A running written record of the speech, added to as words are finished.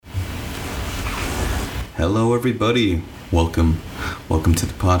Hello, everybody. Welcome to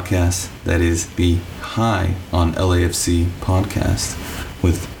the podcast. That is the High on LAFC podcast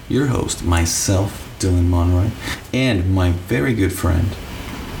with your host, myself, Dylan Monroy, and my very good friend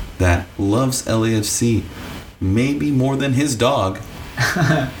that loves LAFC maybe more than his dog,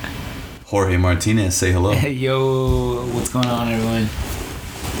 Jorge Martinez. Say hello. Hey, yo, what's going on, everyone?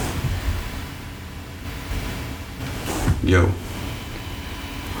 Yo,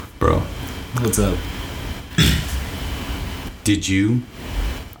 bro. What's up? We're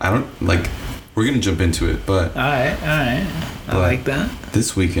gonna jump into it, but Alright. I like that.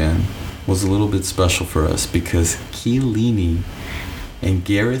 This weekend was a little bit special for us because Chiellini and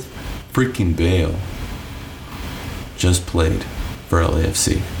Gareth freaking Bale just played for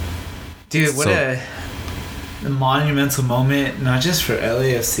LAFC. Dude, what a monumental moment, not just for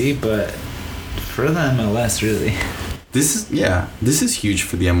LAFC, but for the MLS, really. This is huge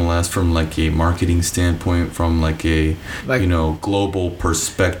for the MLS from like a marketing standpoint, from like a global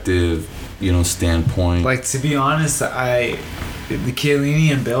perspective, standpoint. Like, to be honest, the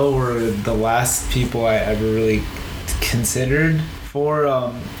Chiellini and Bale were the last people I ever really considered for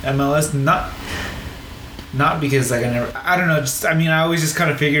MLS. Not because I always just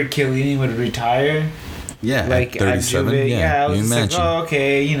kind of figured Chiellini would retire. Yeah, like 37. I was just imagine. like, oh,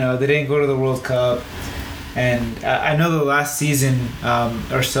 okay, they didn't go to the World Cup. And I know the last season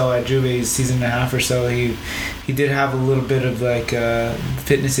or so at Juve, season and a half or so, he did have a little bit of like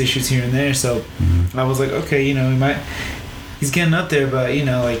fitness issues here and there. So I was like, okay, he's getting up there, but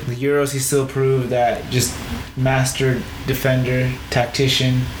like the Euros, he still proved that just master defender,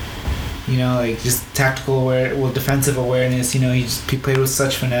 tactician, like just defensive awareness. He played with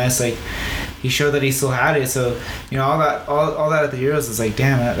such finesse, like. He showed that he still had it, so all that at the Euros is like,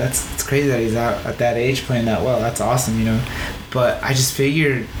 damn, it's crazy that he's out at that age playing that well. That's awesome, But I just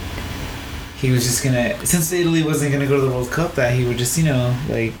figured he was just gonna, since Italy wasn't gonna go to the World Cup, that he would just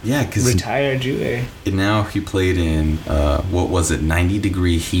retire at Juve. And now he played in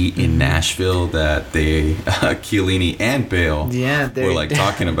 90-degree heat in Nashville that they Chiellini and Bale were like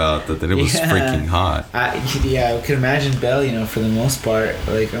talking about that it was freaking hot. I could imagine Bale, for the most part.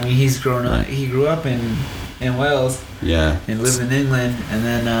 Like, I mean, he grew up in Wales. Yeah. And lived in England, and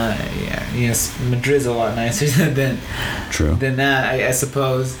then Madrid's a lot nicer than that, I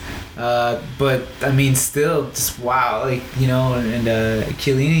suppose. But I mean, still, just wow, like and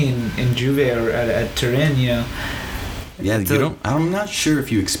Chiellini and Juve are at Turin, Yeah, I'm not sure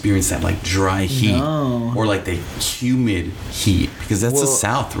if you experience that like dry heat or like the humid heat, because that's the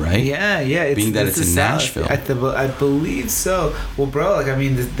South, right? Yeah. It's in Nashville. I believe so. Well, bro, like I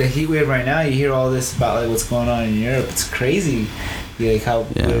mean, the heat wave right now. You hear all this about like what's going on in Europe. It's crazy. Like how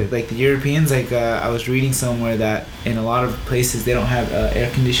like the Europeans, like I was reading somewhere that in a lot of places they don't have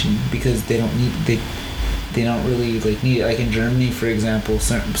air conditioning because they don't really like need it. Like in Germany, for example,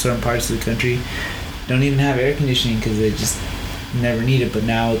 certain parts of the country don't even have air conditioning because they just never need it. But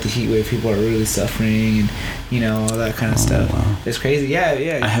now with the heat wave, people are really suffering, and all that kind of stuff. Wow. It's crazy.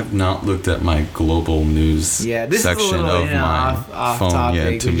 Yeah. I have not looked at my global news section of my phone topic.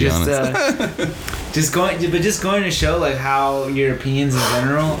 yet, to be honest. just going to show like how Europeans in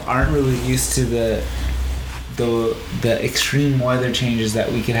general aren't really used to the extreme weather changes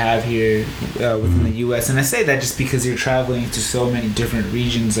that we could have here within the U.S. And I say that just because you're traveling to so many different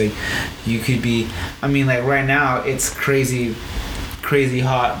regions. Like you could be, I mean, like right now it's crazy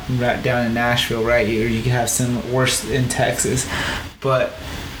hot right down in Nashville, right? Or you could have some worse in Texas. But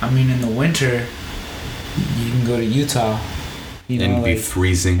I mean, in the winter, you can go to Utah. And be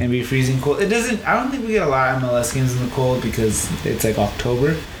freezing. And be freezing cold. I don't think we get a lot of MLS games in the cold because it's like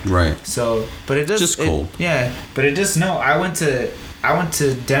October. Right. So, but it does. Just cold. Yeah, but it does snow. I went to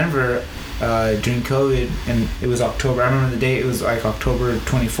Denver during COVID, and it was October. I remember the date. It was like October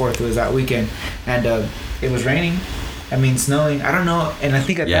 24th. It was that weekend, and it was raining. I mean, snowing. I don't know. And I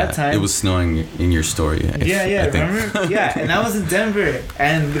think at that time it was snowing in your story. Remember? Yeah, and I was in Denver,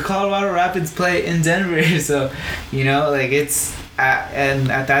 and the Colorado Rapids play in Denver. So, like it's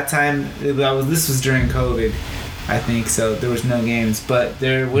and at that time this was during COVID, I think. So there was no games, but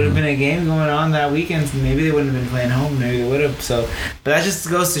there would have been a game going on that weekend. Maybe they wouldn't have been playing home. Maybe they would have. So, but that just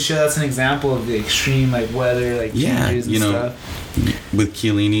goes to show that's an example of the extreme like weather, like changes and stuff. With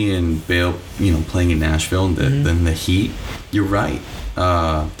Chiellini and Bale, playing in Nashville and then the heat, you're right.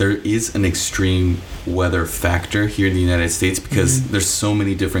 There is an extreme weather factor here in the United States because there's so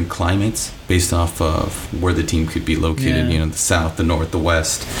many different climates based off of where the team could be located. The south, the north, the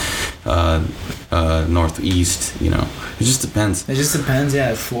west, northeast. It just depends.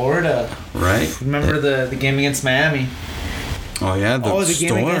 Yeah, Florida. Right. Remember the game against Miami? Oh yeah, the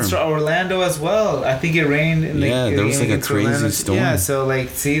game against Orlando as well. I think it rained. There was like a crazy storm. Yeah, so like,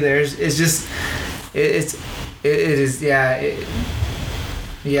 see,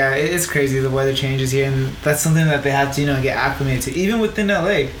 it's crazy the weather changes here, and that's something that they have to get acclimated to. Even within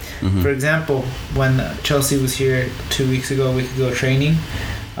LA, for example, when Chelsea was here 2 week ago training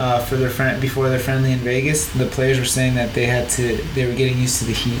for before their friendly in Vegas, the players were saying that they were getting used to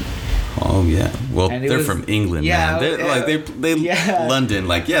the heat. Oh yeah, well they're from England, man. They London,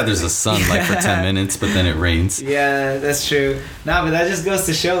 there's a sun for 10 minutes, but then it rains. Yeah, that's true. No, but that just goes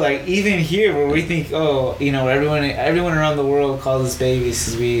to show, even here where we think, everyone around the world calls us babies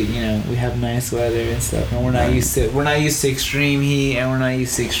because we have nice weather and stuff, and we're not used to extreme heat, and we're not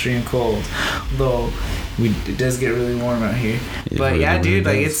used to extreme cold. Though it does get really warm out here. But yeah, dude,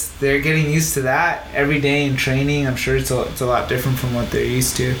 they're getting used to that every day in training. I'm sure it's a lot different from what they're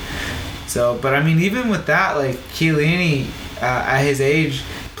used to. So, but I mean, even with that, Chiellini, at his age,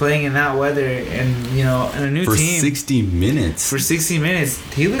 playing in that weather and in a new team for 60 minutes. For 60 minutes,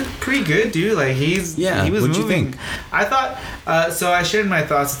 he looked pretty good, dude. He was what'd moving. You think? I thought. So I shared my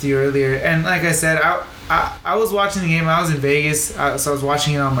thoughts with you earlier, and like I said, I was watching the game. I was in Vegas, so I was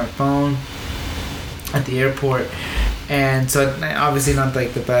watching it on my phone at the airport. And so, obviously not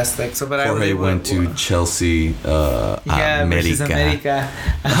the best. But Jorge went to Chelsea, versus America.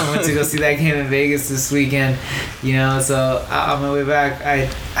 I went to go see that game in Vegas this weekend. So on my way back,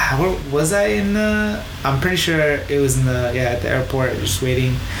 where was I in the? I'm pretty sure it was at the airport, just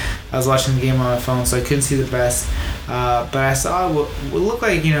waiting. I was watching the game on my phone, so I couldn't see the best. But I saw what looked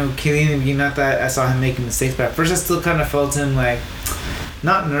like Chiellini. Not that I saw him making mistakes, but at first I still kind of felt him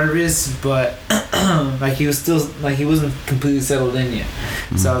not nervous, but he was still he wasn't completely settled in yet.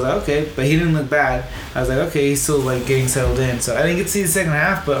 Mm-hmm. So I was like, okay, but he didn't look bad. I was like, okay, he's still getting settled in. So I didn't get to see the second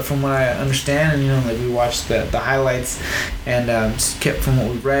half, but from what I understand, and we watched the highlights, and just kept from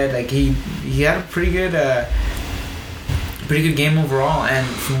what we read, he had a pretty good game overall. And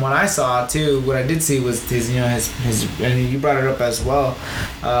from what I saw too, what I did see was his and you brought it up as well,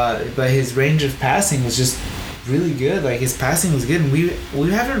 but his range of passing was just really good. His passing was good, and we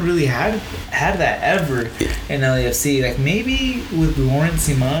haven't really had that ever in LAFC. Maybe with Lawrence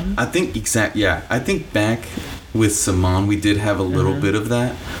Simon. I think I think back with Simon we did have a little bit of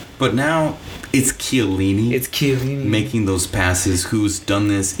that, but now it's Chiellini. Making those passes. Who's done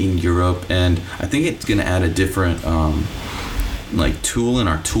this in Europe, and I think it's gonna add a different tool in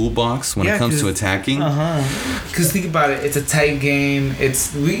our toolbox when it comes to attacking. Because think about it, it's a tight game.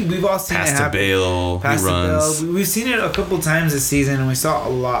 We've all seen it happen. Pass to Bale, he runs. We've seen it a couple times this season, and we saw a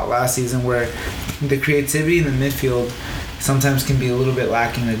lot last season where the creativity in the midfield sometimes can be a little bit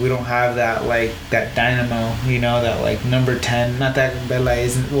lacking. We don't have that that dynamo, that number 10. Not that Bella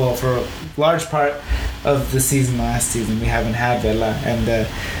isn't. Well, for a large part of the season last season, we haven't had Bella, and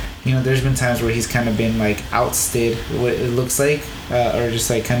there's been times where he's kind of been outstayed, what it looks like, or just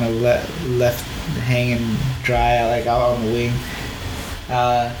kind of left hanging dry, out on the wing.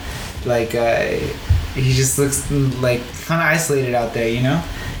 He just looks kind of isolated out there,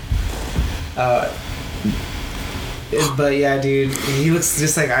 But yeah, dude, he looks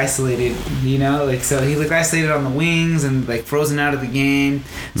just isolated, so he looked isolated on the wings and frozen out of the game.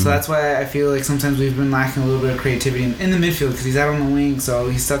 So that's why I feel sometimes we've been lacking a little bit of creativity in the midfield, because he's out on the wing, so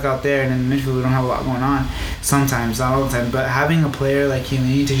he's stuck out there, and in the midfield we don't have a lot going on sometimes, not all the time. But having a player like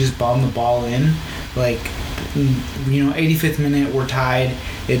Chiellini to just bomb the ball in, 85th minute, we're tied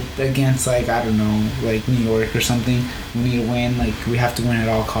against New York or something, we need to win, we have to win at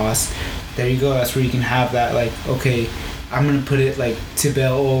all costs. There you go. That's where you can have that. Okay, I'm gonna put it to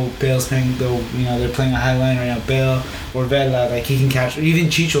Bale. Oh, Bale's playing though. They're playing a high line right now. Bale or Vela, he can catch. Even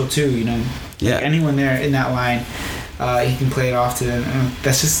Chicho too. Yeah. Anyone there in that line, he can play it off to them.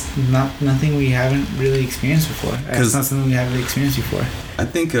 That's just nothing we haven't really experienced before. It's not something we haven't really experienced before. I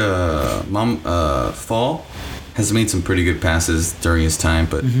think Fall has made some pretty good passes during his time,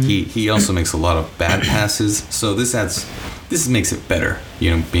 but he also makes a lot of bad passes. So this makes it better,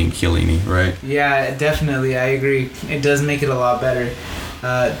 being Chiellini, right? Yeah, definitely. I agree. It does make it a lot better.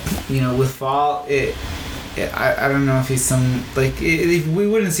 With Fall, I don't know if he's some we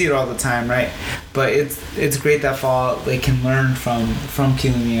wouldn't see it all the time, right? But it's great that Fall can learn from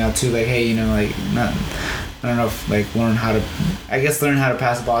Chiellini now too. Hey, not. I don't know if learn how to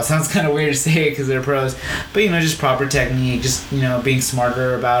pass the ball. It sounds kind of weird to say it because they're pros, but just proper technique, just being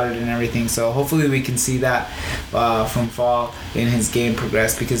smarter about it and everything. So hopefully we can see that from Fall in his game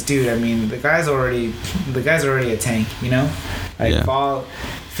progress, because dude, I mean the guy's already a tank. Fall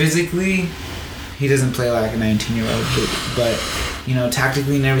physically, he doesn't play like a 19-year-old, but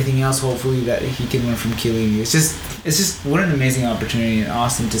tactically and everything else, hopefully that he can learn from Chiellini. It's just it's just what an amazing opportunity and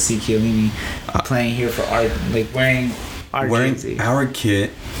awesome to see Chiellini playing here for our wearing our jersey. Our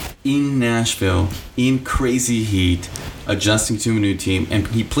kit in Nashville in crazy heat, adjusting to a new team, and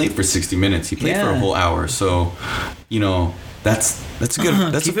he played for 60 minutes. He played for a whole hour, so that's a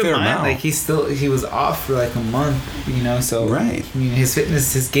good. That's Keep a fair in mind, amount. he was off for a month, so right. I mean,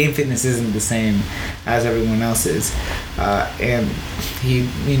 his game fitness isn't the same as everyone else's, and you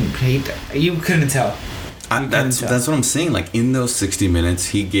couldn't tell. That's what I'm saying. Like in those 60 minutes,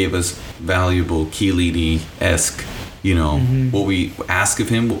 he gave us valuable Chiellini-esque. What we ask of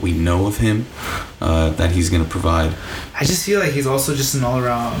him, what we know of him, that he's going to provide. I just feel like he's also just an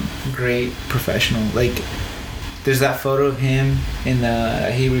all-around great professional. There's that photo of him he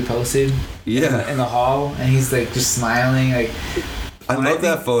reposted. Yeah. In the hall, and he's just smiling. I love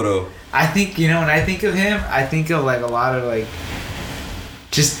that photo. I think when I think of him, I think of a lot of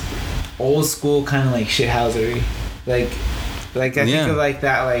just old school kind of shithousery. I think of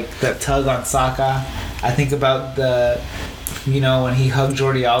that tug on Saka. I think about when he hugged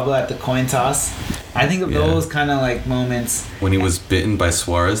Jordi Alba at the coin toss. I think of those kind of moments. When he was bitten by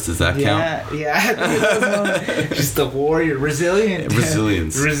Suarez, does that count? Yeah. I think of those moments. Just the warrior, resilience,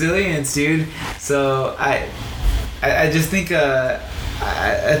 dude. So I just think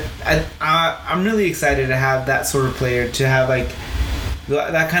I'm really excited to have that sort of player, to have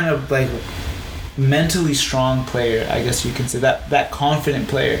that kind of mentally strong player, I guess you can say, that confident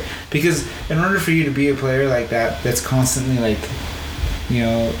player, because in order for you to be a player like that's constantly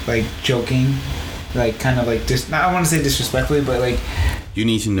joking, just, I want to say disrespectfully, but you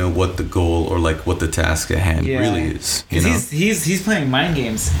need to know what the goal or what the task at hand really is. Because he's playing mind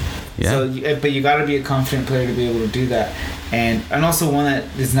games. Yeah. So, but you got to be a confident player to be able to do that, and also one that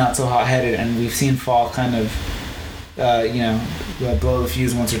is not so hot-headed. And we've seen Fall kind of, blow the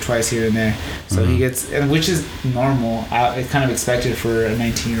fuse once or twice here and there. So he gets, and which is normal, kind of expected for a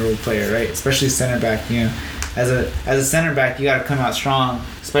 19-year-old player, right? Especially center back. As a center back, you got to come out strong,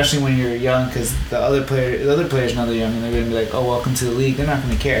 especially when you're young, because the other players know they're young, and they're going to be like, "Oh, welcome to the league." They're not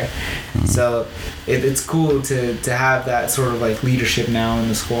going to care. So it's cool to have that sort of leadership now in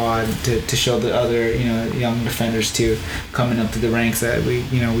the squad, to show the other young defenders too, coming up to the ranks that we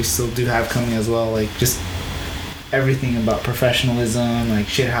still do have coming as well. Just everything about professionalism,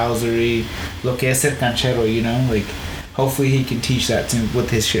 shithousery, lo que es ser canchero, hopefully he can teach that with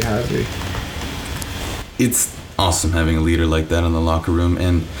his shithousery. It's awesome having a leader like that in the locker room.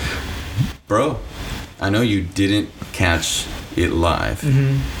 And bro, I know you didn't catch it live,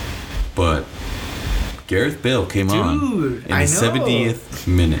 but Gareth Bale came on in the 70th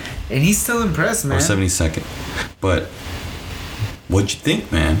minute, and he's still impressed, man. Or 72nd. But what'd you think,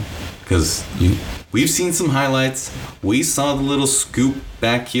 man? Because we've seen some highlights. We saw the little scoop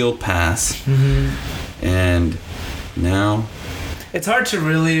back heel pass, and now it's hard to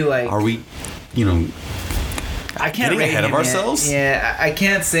really Are we, I can't getting ahead of ourselves? Yeah, I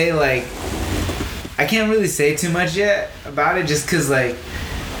can't say I can't really say too much yet about it, just because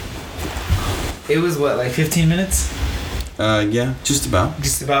it was 15 minutes. Yeah, just about.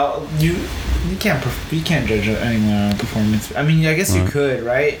 You can't judge anyone on a performance. I mean, I guess you could,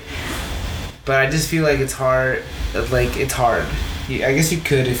 right? But I just feel it's hard. It's hard. I guess you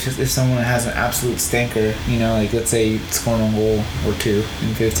could if someone has an absolute stinker, let's say scoring a goal or two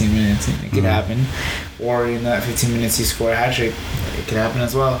in 15 minutes, and it could happen. Or in that 15 minutes you score a hat trick, it could happen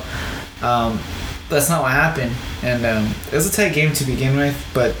as well. That's not what happened, and it was a tight game to begin with.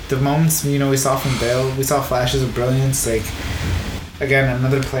 But the moments we saw from Bale, we saw flashes of brilliance. Again,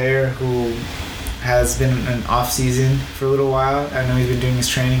 another player who has been an off season for a little while. I know he's been doing his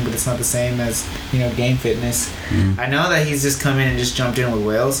training, but it's not the same as game fitness. I know that he's just come in and just jumped in with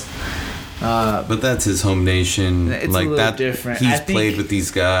Wales. But that's his home nation. It's a little different. He's played with these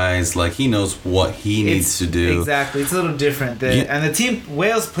guys. He knows what he needs to do. Exactly. It's a little different. And the team,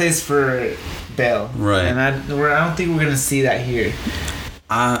 Wales plays for Bale. Right. And I don't think we're going to see that here.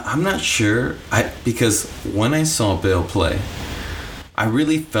 I'm not sure. Because when I saw Bale play, I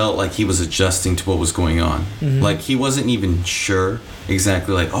really felt like he was adjusting to what was going on. He wasn't even sure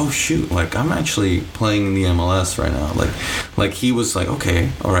exactly, oh shoot, I'm actually playing in the MLS right now. He was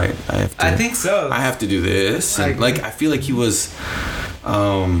okay, all right, I think so. I have to do this. And I feel like he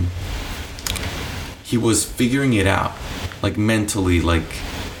was figuring it out, mentally,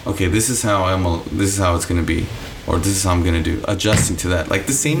 okay, this is how it's gonna be. Or this is how I'm going to do, adjusting to that.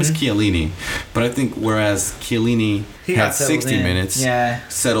 The same as Chiellini. But I think whereas Chiellini had 60 minutes,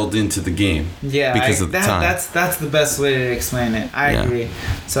 settled into the game because of the time. That's the best way to explain it. I agree.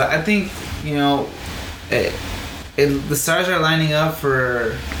 So I think, the stars are lining up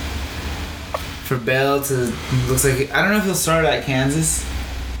for for Bale to looks like I don't know if he'll start at Kansas.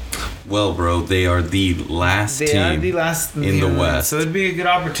 Well, bro, they are the last team in the West. So it'd be a good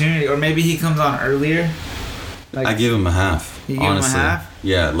opportunity, or maybe he comes on earlier. Like, I give him a half. You give honestly. him a half?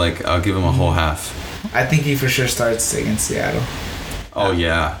 Yeah, like I'll give him a whole half. I think he for sure starts against Seattle. Oh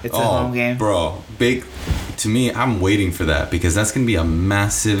yeah, it's a home game, bro. Big. To me, I'm waiting for that because that's gonna be a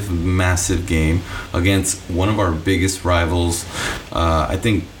massive, massive game against one of our biggest rivals. I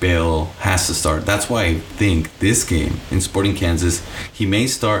think Bale has to start. That's why I think this game in Sporting Kansas, he may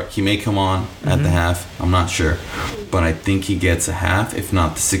start. He may come on at the half. I'm not sure, but I think he gets a half, if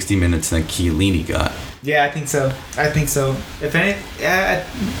not the 60 minutes that Chiellini got. Yeah, I think so. If any,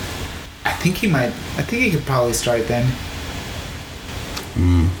 I think he might. I think he could probably start then.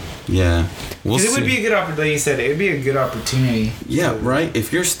 Yeah, we'll see. It would be a good opportunity. Like you said, it would be a good opportunity. Yeah, right.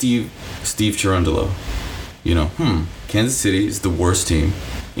 If you're Steve Cherundolo, Kansas City is the worst team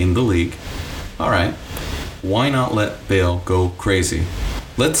in the league. All right, why not let Bale go crazy?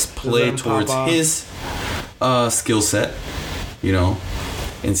 Let's play towards his skill set,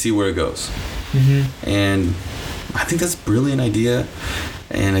 and see where it goes. Mm-hmm. And I think that's a brilliant idea.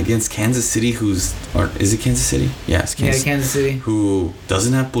 And against Kansas City, is it Kansas City? Yeah, it's Kansas. Yeah, Kansas City. Who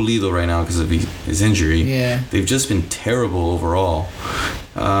doesn't have Pulido right now because of his injury. Yeah. They've just been terrible overall.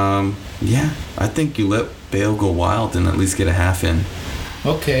 I think you let Bale go wild and at least get a half in.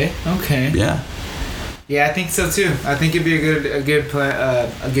 Okay. Yeah. Yeah, I think so too. I think it'd be a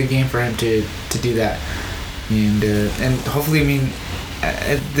good game for him to do that, and hopefully,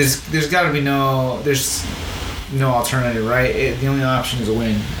 there's got to be no alternative, right? The only option is a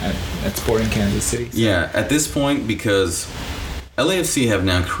win at Sporting Kansas City. So. Yeah, at this point, because LAFC have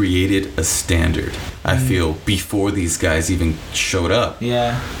now created a standard, I feel, before these guys even showed up.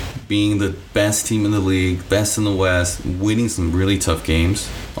 Yeah. Being the best team in the league, best in the West, winning some really tough games.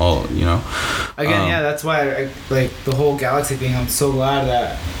 Again, that's why the whole Galaxy thing, I'm so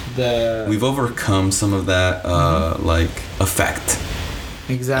glad that we've overcome some of that effect.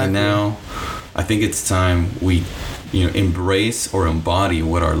 Exactly. And now I think it's time we, embrace or embody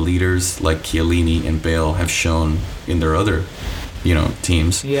what our leaders like Chiellini and Bale have shown in their other,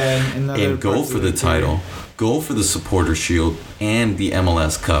 teams. Yeah, and go for the title, go for the Supporter Shield and the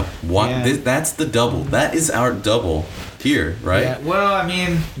MLS Cup. That's the double. That is our double here, right? Yeah. Well,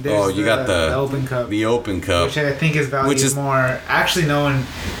 there's you got the Open Cup. The Open Cup, which I think is valued more. Actually, no one.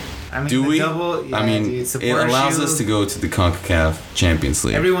 Do we? Double, yeah, it allows us to go to the CONCACAF Champions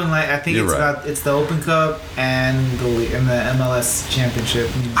League. Everyone I think it's the Open Cup and the MLS Championship.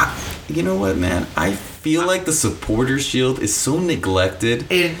 You know what, man? I feel like the Supporter Shield is so neglected.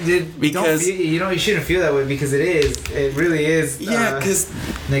 Because you shouldn't feel that way because it is. It really is. Yeah, because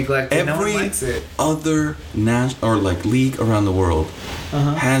neglected. Every no one likes it. Other league around the world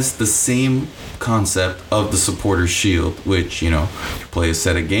has the same concept of the Supporter Shield, which you play a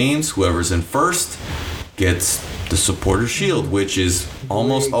set of games. Whoever's in first gets the Supporter Shield, which is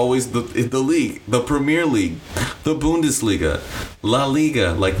almost always the league, the Premier League, the Bundesliga, La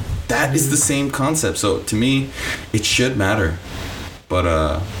Liga. Like that is the same concept. So to me, it should matter, but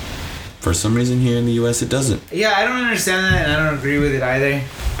for some reason here in the U.S. it doesn't. Yeah, I don't understand that, and I don't agree with it either.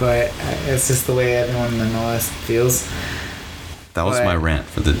 But it's just the way everyone in the MLS feels. That was my rant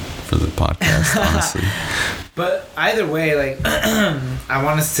for the podcast, honestly. But either way, I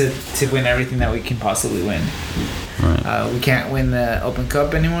want us to win everything that we can possibly win. Right. We can't win the Open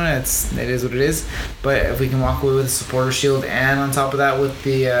Cup anymore. It is what it is. But if we can walk away with the Supporter Shield and on top of that with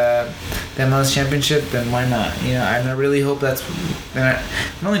the MLS Championship, then why not? I really hope that's. Not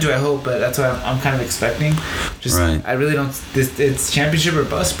only do I hope, but that's what I'm kind of expecting. I really don't. It's championship or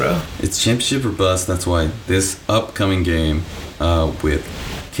bust, bro. It's championship or bust. That's why this upcoming game with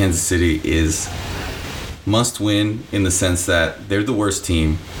Kansas City is must win in the sense that they're the worst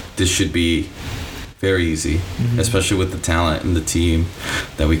team. This should be very easy, especially with the talent and the team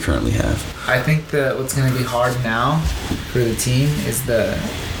that we currently have. I think that what's going to be hard now for the team is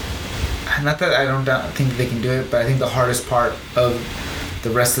not that I don't think they can do it, but I think the hardest part of the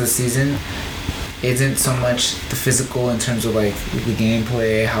rest of the season isn't so much the physical in terms of the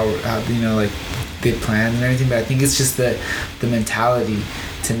gameplay, how they plan and everything, but I think it's just the mentality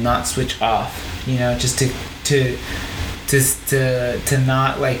to not switch off, just to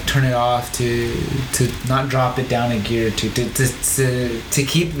not turn it off, to not drop it down a gear, to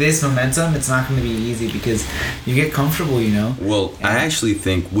keep this momentum. It's not going to be easy because you get comfortable, Well, I actually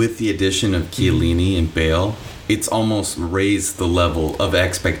think with the addition of Chiellini and Bale, it's almost raised the level of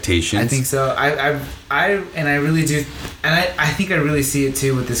expectations. I think so. I really do, and I think I really see it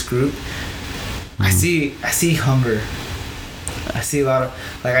too with this group. I see hunger. I see a lot of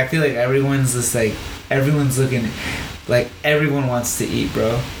like I feel like everyone's just like everyone's looking like everyone wants to eat,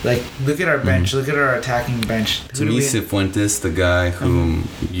 bro. Like look at our bench, look at our attacking bench. To me, Cifuentes, the guy whom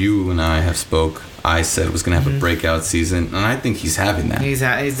you and I have spoke, I said was gonna have a breakout season, and I think he's having that. He's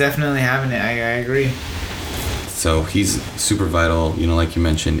definitely having it. I agree. So he's super vital. You know, like you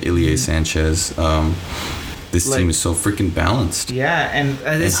mentioned, Ilie Sanchez. This team is so freaking balanced. Yeah, and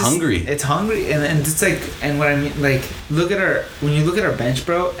it's hungry. It's hungry, and it's like, and what I mean, like, when you look at our bench,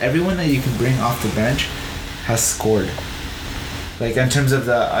 bro. Everyone that you can bring off the bench has scored. Like in terms of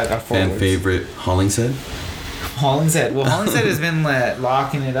our forwards. Fan favorite Hollingshead. Well, Hollingshead has been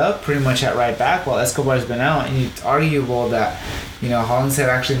locking it up pretty much at right back while Escobar's been out, and it's arguable that Hollingshead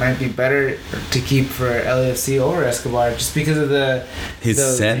actually might be better to keep for LAFC over Escobar just because of his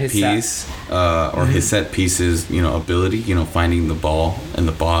set pieces, ability, finding the ball in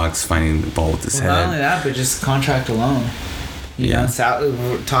the box, finding the ball with his head. Not only that, but just contract alone.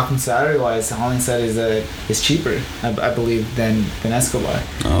 We're talking salary wise, Hollingshead is cheaper, I believe, than Escobar.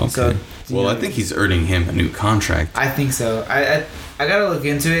 Oh, okay. So, I think he's earning him a new contract. I think so. I gotta look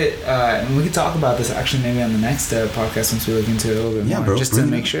into it, and we can talk about this actually maybe on the next podcast once we look into it a little bit more, just to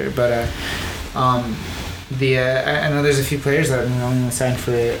make sure. But I know there's a few players that have only signed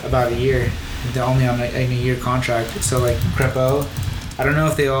for about a year. They're only on a year contract. So like Crepeau, I don't know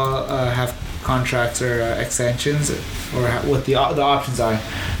if they all have contracts or extensions or what the options are,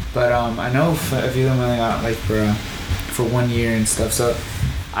 but I know a few of them only got like for 1 year and stuff. So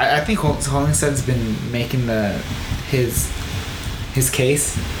I think Hollingshead's been making his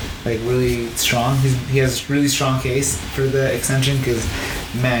case like really strong. He has a really strong case for the extension because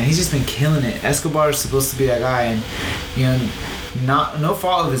man, he's just been killing it. Escobar is supposed to be that guy, and no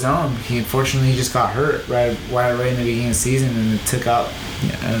fault of his own. Unfortunately just got hurt right in the beginning of the season, and it took out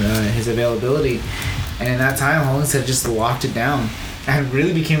his availability. And in that time, Hollingshead just locked it down and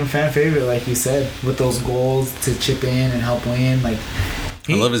really became a fan favorite, like you said, with those goals to chip in and help win. Like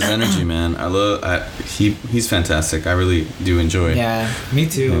I love his energy, man. He's fantastic. I really do enjoy. Yeah, me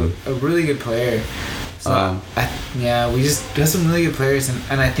too. A really good player. So we just have some really good players,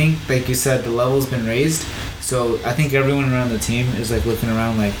 and I think, like you said, the level's been raised. So I think everyone around the team is like looking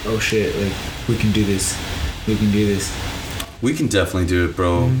around like, oh shit, like we can do this. We can do this. We can definitely do it,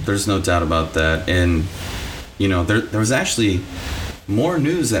 bro. There's no doubt about that. And there was actually more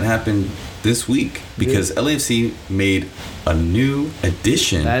news that happened this week because LAFC made a new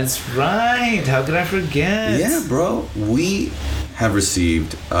addition. That's right. How could I forget? Yeah, bro. We have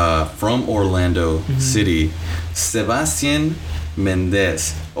received from Orlando City, Sebastian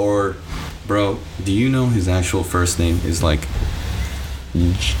Mendez. Or, bro, do you know his actual first name is like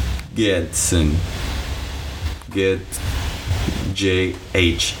Gedson.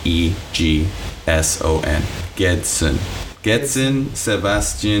 Jhegson. Gedson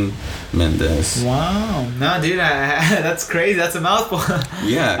Sebastian Mendez. Wow. No, dude, that's crazy. That's a mouthful.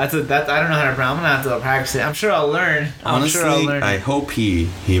 Yeah. I don't know how to pronounce. I'm gonna have to practice it. I'm sure I'll learn. Honestly, I hope he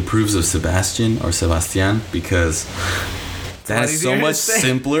approves of Sebastian or Sebastian because that is so much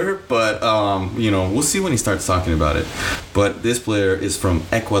simpler. But we'll see when he starts talking about it. But this player is from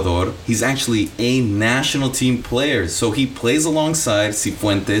Ecuador. He's actually a national team player, so he plays alongside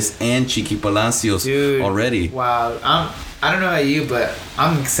Cifuentes and Chiqui Palacios already. Wow. I don't know about you, but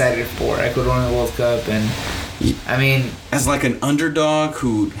I'm excited for Ecuador in the World Cup, and I mean, as like an underdog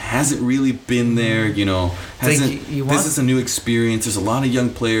who hasn't really been there, this is a new experience. There's a lot of young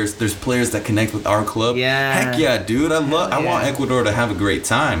players. There's players that connect with our club. Yeah. Heck yeah, dude. I want Ecuador to have a great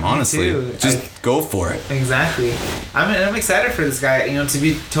time, honestly. Just go for it. Exactly. I'm excited for this guy. To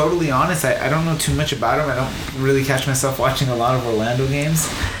be totally honest, I don't know too much about him. I don't really catch myself watching a lot of Orlando games.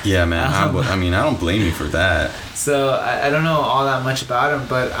 Yeah, man. I don't blame you for that. So I don't know all that much about him,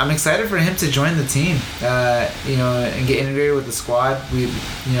 but I'm excited for him to join the team, and get integrated with the squad. We,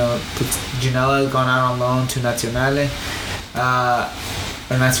 Ginella gone out on loan to Nacional,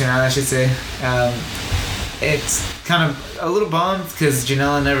 I should say. It's kind of a little bummed because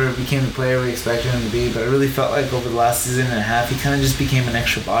Ginella never became the player we expected him to be, but I really felt like over the last season and a half, he kind of just became an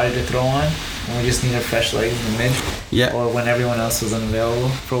extra body to throw on when we just needed fresh legs in the mid. Yeah. Or when everyone else was unavailable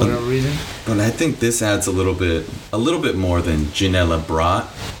for whatever reason. But I think this adds a little bit more than Ginella brought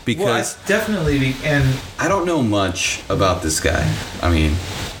because definitely, and I don't know much about this guy. I mean,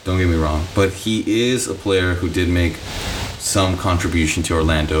 don't get me wrong, but he is a player who did make some contribution to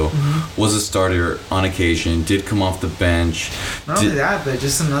Orlando, was a starter on occasion, did come off the bench. Not only that, but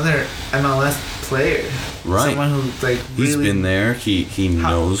just another MLS player. Right. Someone who he's been there. He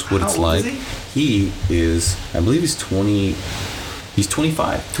knows what it's like. He is, I believe he's 20. He's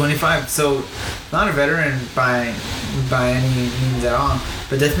 25. 25. So not a veteran by any means at all,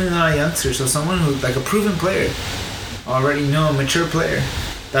 but definitely not a youngster. So someone who like a proven player, already a mature player.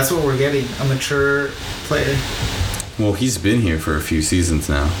 That's what we're getting, a mature player. Well, he's been here for a few seasons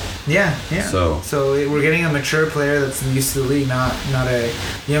now. Yeah. So we're getting a mature player that's used to the league, not a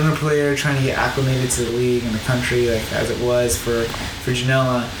younger player trying to get acclimated to the league and the country, like as it was for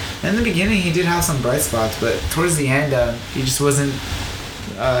Genoa. In the beginning, he did have some bright spots, but towards the end, he just wasn't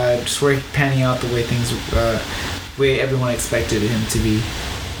panning out the way everyone expected him to be.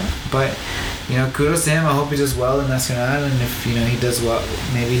 But kudos to him. I hope he does well in Nacional, and if he does well,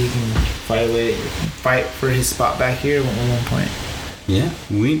 maybe he can fight for his spot back here at one point. Yeah,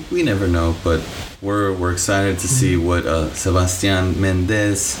 we never know, but we're excited to see what Sebastián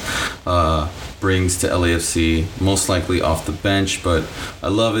Méndez brings to LAFC. Most likely off the bench, but I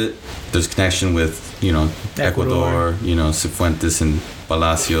love it. There's connection with Ecuador, Cifuentes and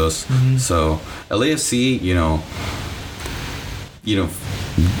Palacios. Mm-hmm. So LAFC,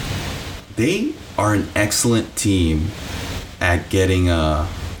 they are an excellent team at getting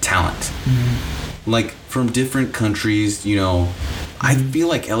talent. Mm-hmm. Like from different countries, I feel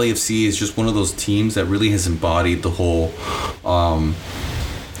like LAFC is just one of those teams that really has embodied the whole,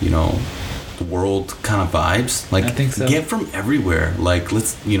 the world kind of vibes. Like, I think so. Get from everywhere. Like,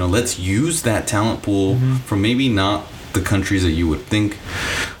 let's use that talent pool from maybe not the countries that you would think,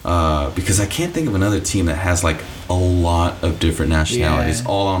 because I can't think of another team that has like a lot of different nationalities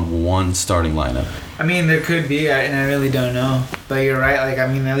all on one starting lineup. I mean, there could be, and I really don't know. But you're right. Like, I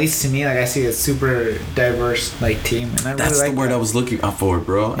mean, at least to me, like I see a super diverse like team, and I that's really the word I was looking for,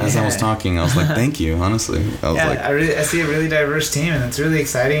 bro. As I was talking, I was like, "Thank you." Honestly, I see a really diverse team, and it's really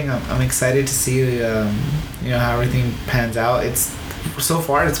exciting. I'm excited to see, how everything pans out. So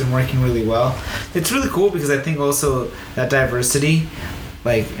far, it's been working really well. It's really cool because I think also that diversity,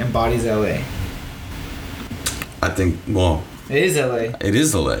 like, embodies LA. I think, well... It is LA. It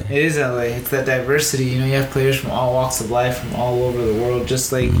is LA. It is LA. It's that diversity. You have players from all walks of life, from all over the world,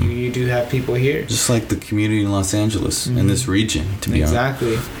 just like you do have people here. Just like the community in Los Angeles, in this region, to be honest.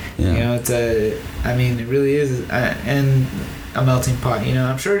 Exactly. Yeah. It really is, and a melting pot.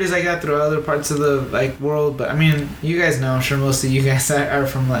 I'm sure it is like that through other parts of the world, but I mean, you guys know. I'm sure most of you guys are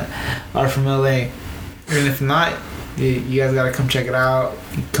from LA, and if not, you guys gotta come check it out.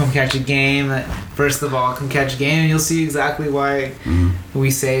 Come catch a game. First of all, come catch a game, and you'll see exactly why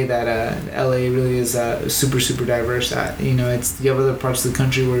we say that LA really is super, super diverse. It's you have other parts of the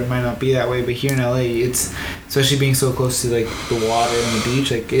country where it might not be that way, but here in LA, it's especially being so close to like the water and the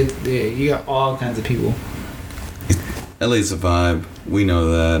beach. Like you got all kinds of people. LA's a vibe. We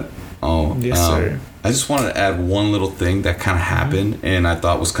know that. Oh, yes, sir. I just wanted to add one little thing that kind of happened, and I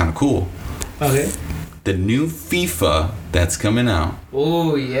thought was kind of cool. Okay. The new FIFA that's coming out.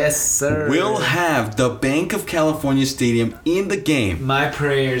 Oh, yes, sir. Will have the Bank of California Stadium in the game. My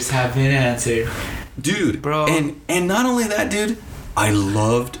prayers have been answered. Dude. Bro. And not only that, dude, I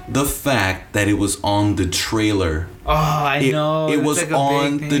loved the fact that it was on the trailer. Oh, I know. It was like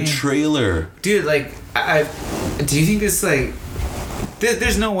on the trailer. Dude, like, do you think this, like...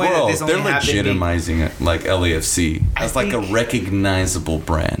 There's no way that this only happened. They're legitimizing it like LAFC. That's like a recognizable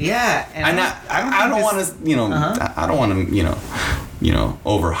brand. Yeah, and I don't want to, I don't want to,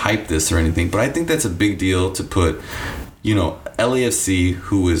 overhype this or anything, but I think that's a big deal to put, LAFC,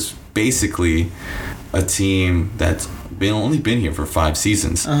 who is basically a team that's only been here for 5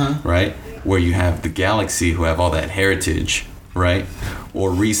 seasons, right? Where you have the Galaxy, who have all that heritage, right? Or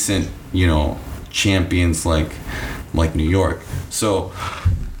recent, champions like New York. So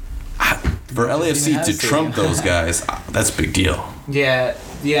for LAFC to trump those guys, that's a big deal. Yeah,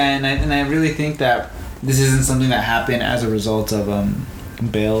 and I really think that this isn't something that happened as a result of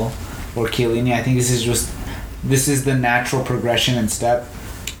Bale or Chiellini. I think this is the natural progression and step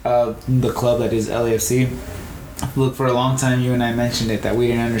of the club that is LAFC. Look, for a long time, you and I mentioned it, that we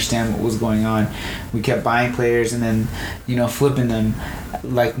didn't understand what was going on. We kept buying players and then, flipping them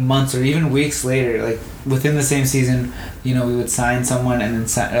like months or even weeks later. Like within the same season, we would sign someone and then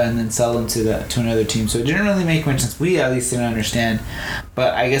sell them to another team. So it didn't really make much sense. We at least didn't understand.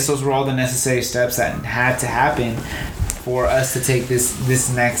 But I guess those were all the necessary steps that had to happen for us to take this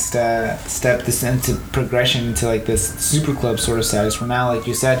next step, this into progression into like this super club sort of status. For now, like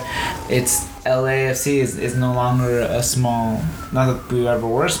you said, it's LAFC is no longer a small. Not that we ever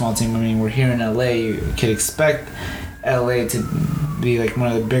were a small team. I mean, we're here in LA. You could expect LA to be like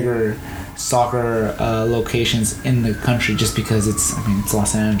one of the bigger soccer locations in the country, just because it's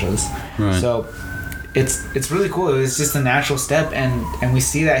Los Angeles. Right. So it's really cool. It's just a natural step, and we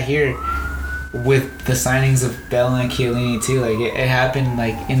see that here. with the signings of Bale and Chiellini too, like it happened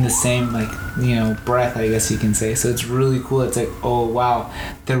like in the same like breath, I guess you can say. So it's really cool. It's like, oh wow,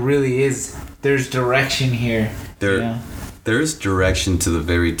 there's direction here. There's direction to the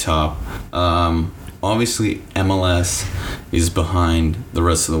very top. Obviously MLS is behind the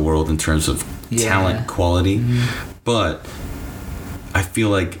rest of the world in terms of talent quality, but I feel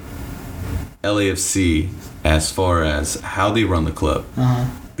like LAFC, as far as how they run the club,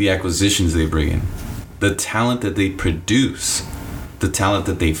 the acquisitions they bring in, the talent that they produce, the talent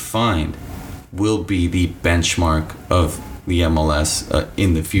that they find, will be the benchmark of the MLS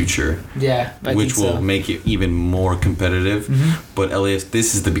in the future. Yeah, which will make it even more competitive. But LAFC,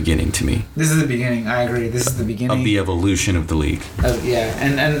 this is the beginning to me. This is the beginning. I agree. This is the beginning of the evolution of the league.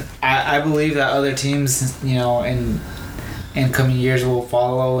 And I believe that other teams, in coming years will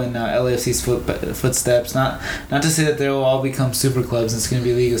follow in LAFC's footsteps. Not to say that they'll all become super clubs. It's going to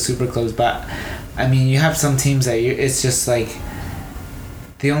be a league of super clubs, but I mean, you have some teams that it's just like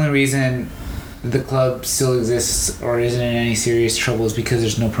the only reason the club still exists or isn't in any serious trouble is because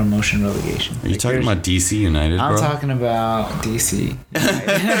there's no promotion relegation. Are you talking about DC United, bro? I'm talking about DC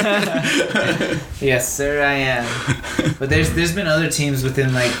United. Yes, sir, I am. But there's been other teams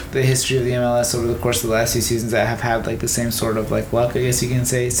within like the history of the MLS over the course of the last few seasons that have had like the same sort of like luck, I guess you can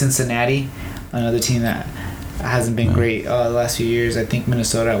say. Cincinnati, another team that hasn't been great the last few years. I think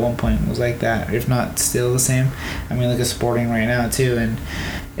Minnesota at one point was like that, if not still the same. I mean, look at Sporting right now too, and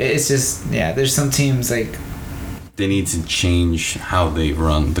it's just there's some teams like they need to change how they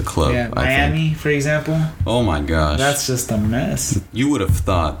run the club. Yeah, Miami, for example. Oh my gosh, that's just a mess. You would have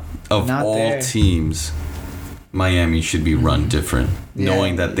thought of all teams, Miami should be run different,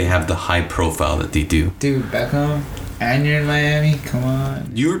 knowing that they have the high profile that they do. Dude, Beckham, and you're in Miami? Come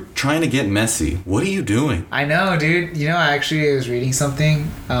on. You're trying to get Messi. What are you doing? I know, dude. I was reading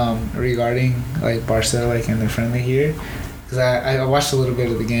something regarding like Barca, like in their friendly here, because I watched a little bit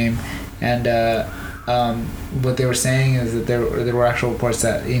of the game, and what they were saying is that there were actual reports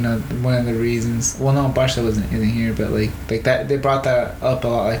that one of the reasons. Well, no, Barca wasn't here, but like that they brought that up a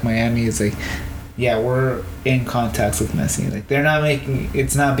lot. Like Miami is like, yeah, we're in contacts with Messi. Like they're not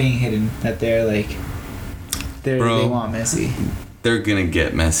it's not being hidden that they're like they want Messi. They're gonna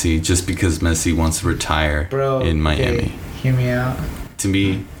get Messi just because Messi wants to retire in Miami. Okay, hear me out. To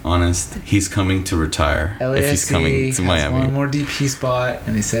be honest, he's coming to retire if he's coming to Miami. One more DP spot,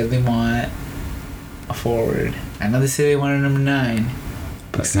 and they said they want a forward. I know they say they want a number 9.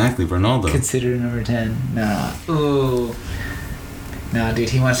 Exactly, Ronaldo. Consider number 10. Nah. Ooh. Nah, dude,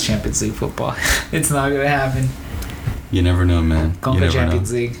 he wants Champions League football. It's not gonna happen. You never know, man. Conca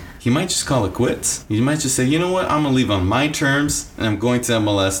Champions League. He might just call it quits. He might just say, you know what, I'm gonna leave on my terms, and I'm going to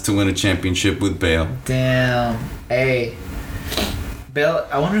MLS to win a championship with Bale. Damn. Hey. Bale,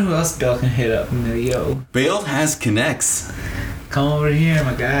 I wonder who else Bale can hit up. Bale has connects. Come over here,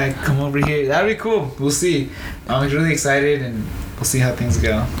 my guy. Come over here. That'd be cool. We'll see. I'm really excited, and we'll see how things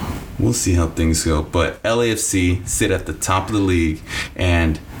go. We'll see how things go. But LAFC sit at the top of the league,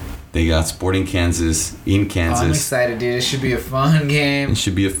 and they got Sporting Kansas in Kansas. I'm excited, dude. It should be a fun game. It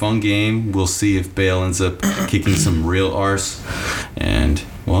should be a fun game. We'll see if Bale ends up kicking some real arse. And,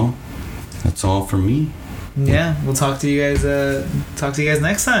 well, that's all from me. Yeah, we'll talk to you guys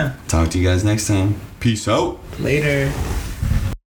next time. Talk to you guys next time. Peace out. Later.